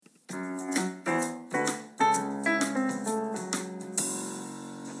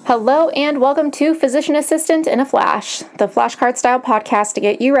Hello and welcome to Physician Assistant in a Flash, the flashcard style podcast to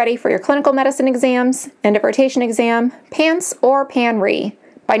get you ready for your clinical medicine exams, end of rotation exam, PANCE, or PAN-RE.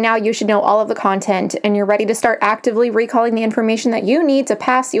 By now you should know all of the content and you're ready to start actively recalling the information that you need to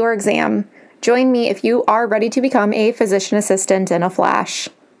pass your exam. Join me if you are ready to become a physician assistant in a flash.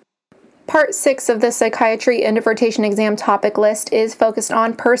 Part 6 of the Psychiatry end of rotation exam topic list is focused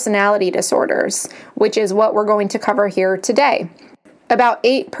on personality disorders, which is what we're going to cover here today. About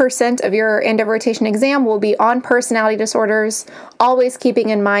 8% of your end of rotation exam will be on personality disorders, always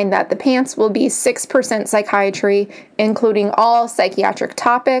keeping in mind that the PANCE will be 6% psychiatry, including all psychiatric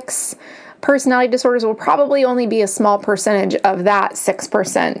topics. Personality disorders will probably only be a small percentage of that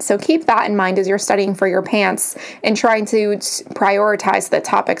 6%, so keep that in mind as you're studying for your PANCE and trying to prioritize the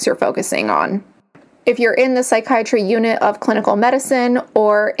topics you're focusing on. If you're in the psychiatry unit of clinical medicine,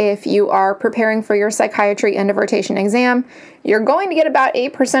 or if you are preparing for your psychiatry end of rotation exam, you're going to get about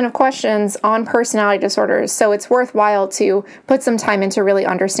 8% of questions on personality disorders, so it's worthwhile to put some time into really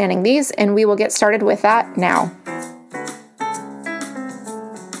understanding these, and we will get started with that now.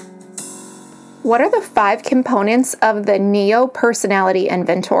 What are the 5 components of the NEO personality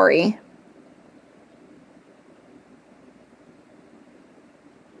inventory?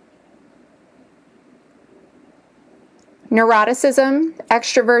 Neuroticism,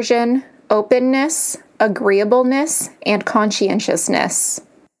 extroversion, openness, agreeableness, and conscientiousness.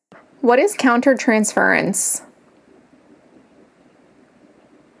 What is countertransference?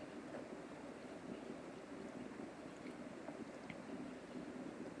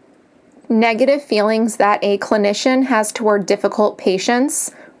 Negative feelings that a clinician has toward difficult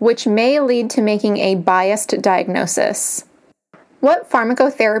patients, which may lead to making a biased diagnosis. What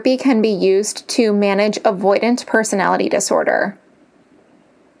pharmacotherapy can be used to manage avoidant personality disorder?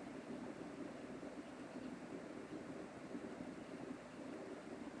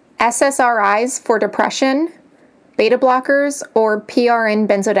 SSRIs for depression, beta blockers, or PRN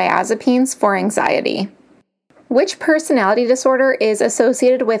benzodiazepines for anxiety. Which personality disorder is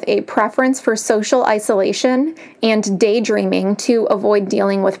associated with a preference for social isolation and daydreaming to avoid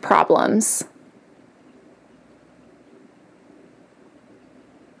dealing with problems?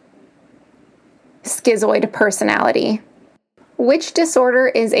 Schizoid personality. Which disorder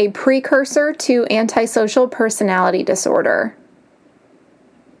is a precursor to antisocial personality disorder?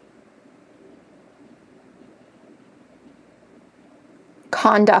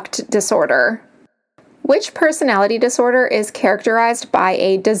 Conduct disorder. Which personality disorder is characterized by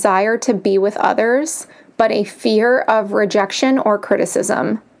a desire to be with others, but a fear of rejection or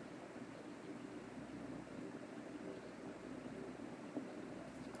criticism?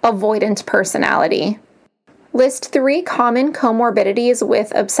 Avoidant personality. List 3 common comorbidities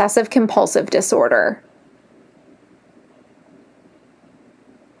with obsessive-compulsive disorder.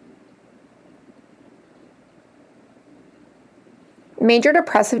 Major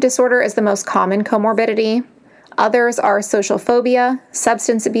depressive disorder is the most common comorbidity. Others are social phobia,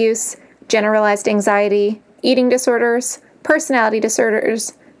 substance abuse, generalized anxiety, eating disorders, personality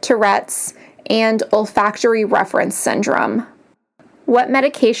disorders, Tourette's, and olfactory reference syndrome. What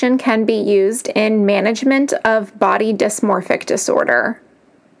medication can be used in management of body dysmorphic disorder?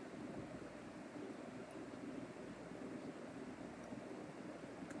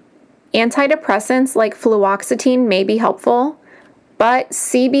 Antidepressants like fluoxetine may be helpful, but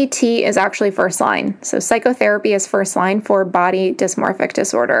CBT is actually first line, so psychotherapy is first line for body dysmorphic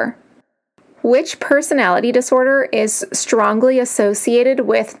disorder. Which personality disorder is strongly associated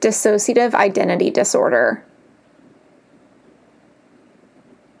with dissociative identity disorder?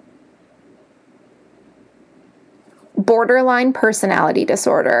 Borderline personality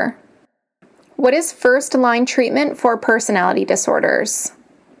disorder. What is first-line treatment for personality disorders?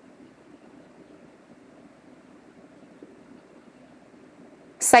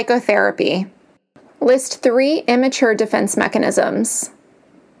 Psychotherapy. List 3 immature defense mechanisms.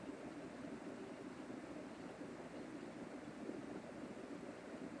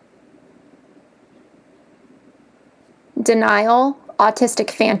 Denial,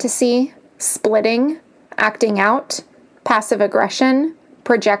 autistic fantasy, splitting, acting out, passive aggression,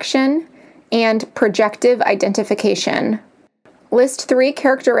 projection, and projective identification. List 3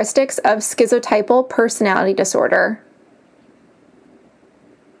 characteristics of schizotypal personality disorder.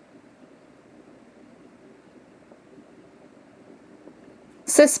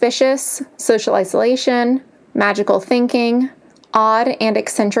 Suspicious, social isolation, magical thinking, odd and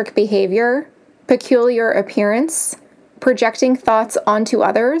eccentric behavior, peculiar appearance, projecting thoughts onto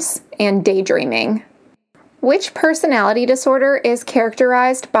others, and daydreaming. Which personality disorder is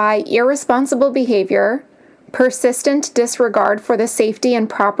characterized by irresponsible behavior, persistent disregard for the safety and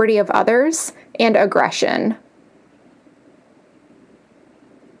property of others, and aggression.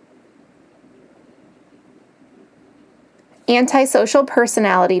 Antisocial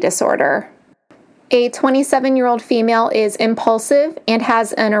personality disorder. A 27-year-old female is impulsive and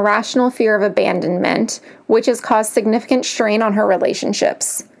has an irrational fear of abandonment, which has caused significant strain on her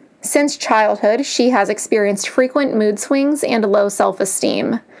relationships. Since childhood, she has experienced frequent mood swings and low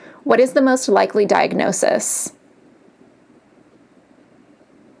self-esteem. What is the most likely diagnosis?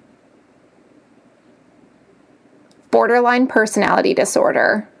 Borderline personality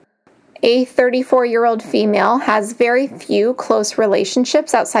disorder. A 34-year-old female has very few close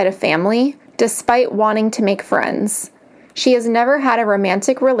relationships outside of family, despite wanting to make friends. She has never had a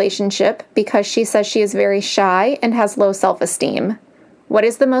romantic relationship because she says she is very shy and has low self-esteem. What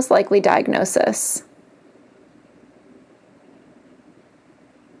is the most likely diagnosis?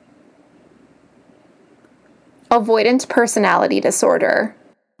 Avoidant personality disorder.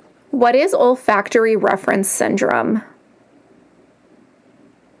 What is olfactory reference syndrome?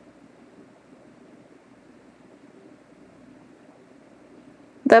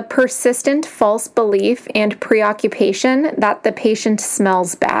 The persistent false belief and preoccupation that the patient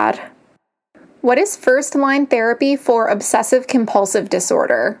smells bad. What is first-line therapy for obsessive-compulsive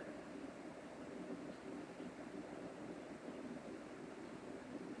disorder?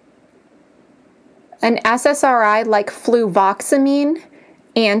 An SSRI like fluvoxamine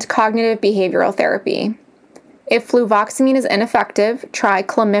and cognitive behavioral therapy. If fluvoxamine is ineffective, try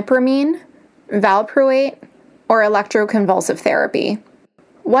clomipramine, valproate, or electroconvulsive therapy.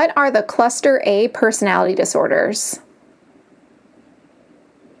 What are the cluster A personality disorders?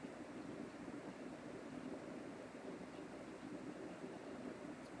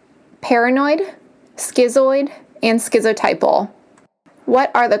 Paranoid, schizoid, and schizotypal. What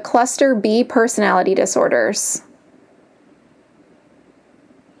are the cluster B personality disorders?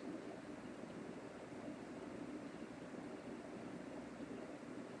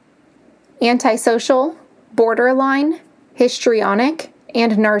 Antisocial, borderline, histrionic,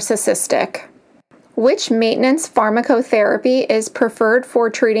 and narcissistic. Which maintenance pharmacotherapy is preferred for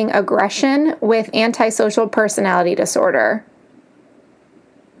treating aggression with antisocial personality disorder?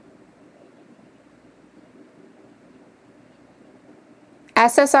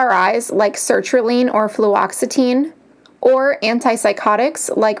 SSRIs like sertraline or fluoxetine, or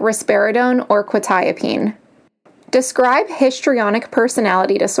antipsychotics like risperidone or quetiapine. Describe histrionic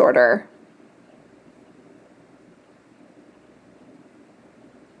personality disorder.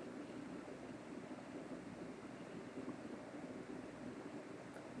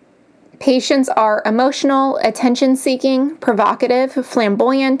 Patients are emotional, attention-seeking, provocative,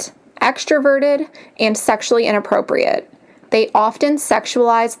 flamboyant, extroverted, and sexually inappropriate. They often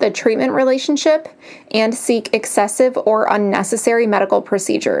sexualize the treatment relationship and seek excessive or unnecessary medical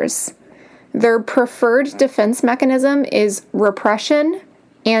procedures. Their preferred defense mechanism is repression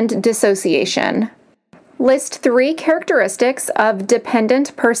and dissociation. List 3 characteristics of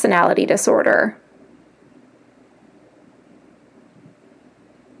dependent personality disorder.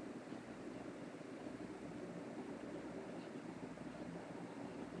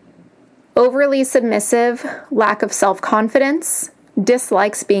 Overly submissive, lack of self-confidence,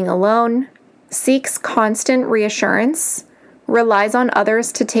 dislikes being alone, seeks constant reassurance, relies on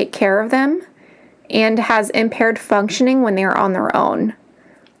others to take care of them, and has impaired functioning when they are on their own.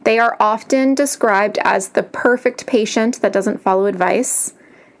 They are often described as the perfect patient that doesn't follow advice,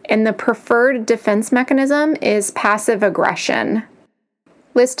 and the preferred defense mechanism is passive aggression.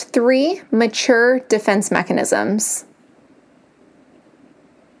 List 3 mature defense mechanisms.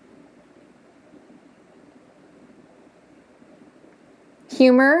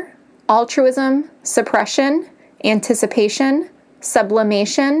 Humor, altruism, suppression, anticipation,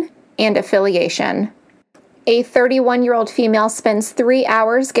 sublimation, and affiliation. A 31-year-old female spends 3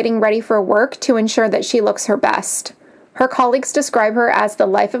 hours getting ready for work to ensure that she looks her best. Her colleagues describe her as the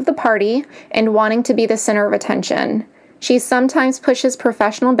life of the party and wanting to be the center of attention. She sometimes pushes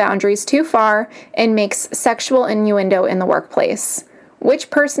professional boundaries too far and makes sexual innuendo in the workplace.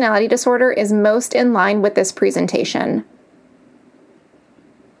 Which personality disorder is most in line with this presentation?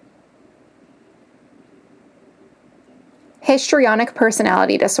 Histrionic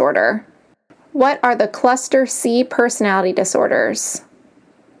personality disorder. What are the cluster C personality disorders?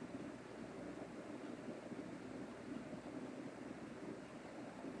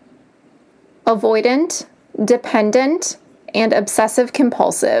 Avoidant, dependent, and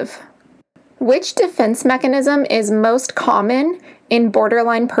obsessive-compulsive. Which defense mechanism is most common in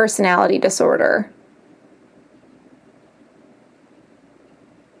borderline personality disorder?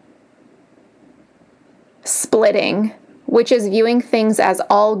 splitting, which is viewing things as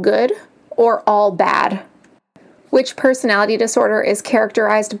all good or all bad. Which personality disorder is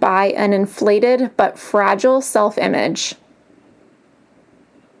characterized by an inflated but fragile self-image?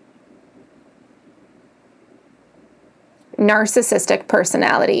 Narcissistic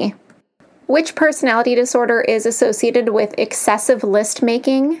personality. Which personality disorder is associated with excessive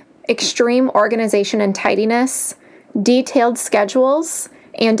list-making, extreme organization and tidiness, detailed schedules,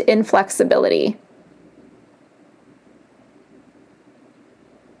 and inflexibility?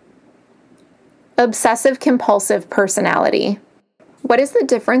 Obsessive-compulsive personality. What is the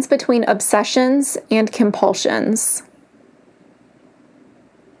difference between obsessions and compulsions?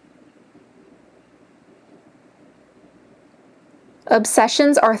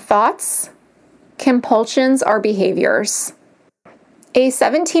 Obsessions are thoughts. Compulsions are behaviors. A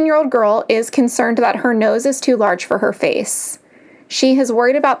 17-year-old girl is concerned that her nose is too large for her face. She has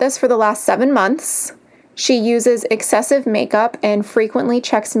worried about this for the last 7 months. She uses excessive makeup and frequently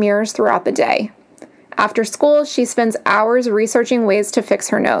checks mirrors throughout the day. After school, she spends hours researching ways to fix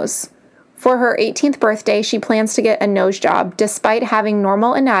her nose. For her 18th birthday, she plans to get a nose job despite having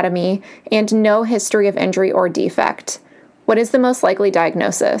normal anatomy and no history of injury or defect. What is the most likely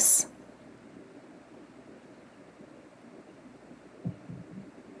diagnosis?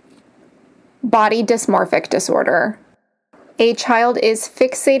 Body dysmorphic disorder. A child is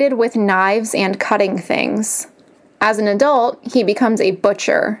fixated with knives and cutting things. As an adult, he becomes a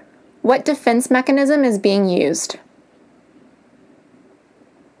butcher. What defense mechanism is being used?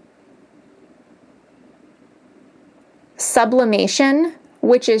 Sublimation,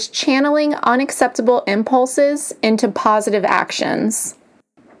 which is channeling unacceptable impulses into positive actions.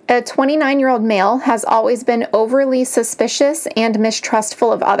 A 29-year-old male has always been overly suspicious and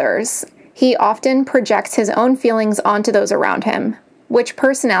mistrustful of others. He often projects his own feelings onto those around him. Which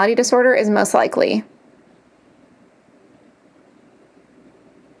personality disorder is most likely?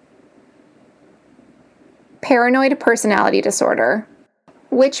 Paranoid personality disorder.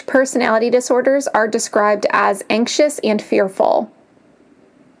 Which personality disorders are described as anxious and fearful?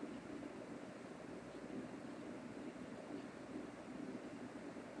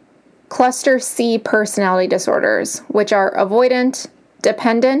 Cluster C personality disorders, which are avoidant,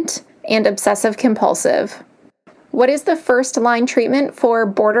 dependent, and obsessive-compulsive. What is the first-line treatment for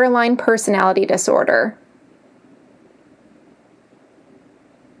borderline personality disorder?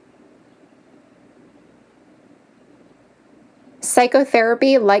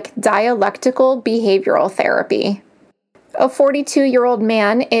 Psychotherapy like dialectical behavioral therapy. A 42-year-old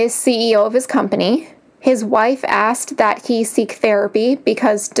man is CEO of his company. His wife asked that he seek therapy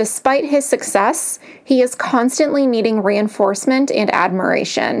because despite his success, he is constantly needing reinforcement and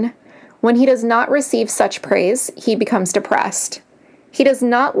admiration. When he does not receive such praise, he becomes depressed. He does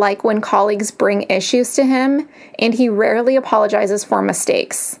not like when colleagues bring issues to him, and he rarely apologizes for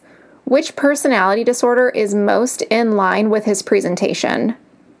mistakes. Which personality disorder is most in line with his presentation?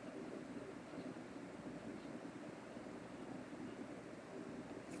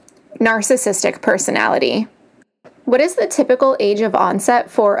 Narcissistic personality. What is the typical age of onset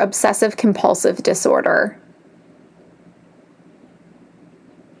for obsessive-compulsive disorder?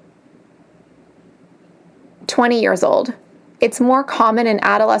 "20 years old. It's more common in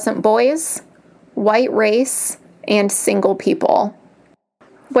adolescent boys, white race, and single people."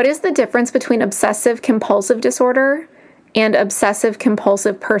 What is the difference between obsessive-compulsive disorder and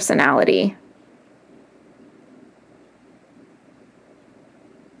obsessive-compulsive personality?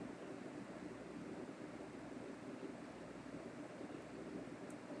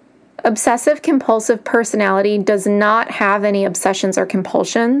 Obsessive-compulsive personality does not have any obsessions or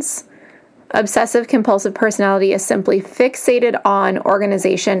compulsions. Obsessive-compulsive personality is simply fixated on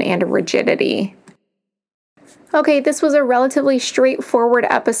organization and rigidity. Okay, this was a relatively straightforward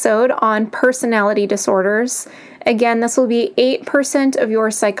episode on personality disorders. Again, this will be 8% of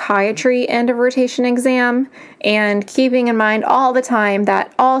your psychiatry end of rotation exam, and keeping in mind all the time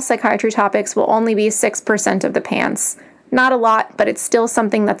that all psychiatry topics will only be 6% of the PANCE. Not a lot, but it's still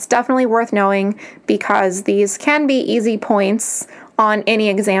something that's definitely worth knowing because these can be easy points on any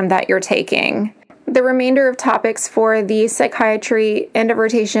exam that you're taking. The remainder of topics for the psychiatry end of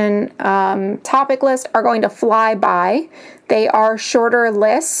rotation topic list are going to fly by. They are shorter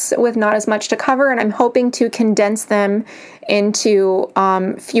lists with not as much to cover, and I'm hoping to condense them into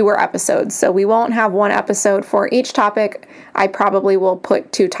fewer episodes. So we won't have one episode for each topic. I probably will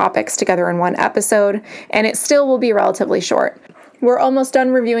put 2 topics together in one episode, and it still will be relatively short. We're almost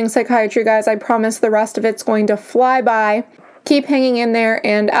done reviewing psychiatry, guys. I promise the rest of it's going to fly by. Keep hanging in there,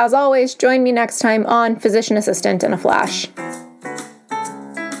 and as always, join me next time on Physician Assistant in a Flash.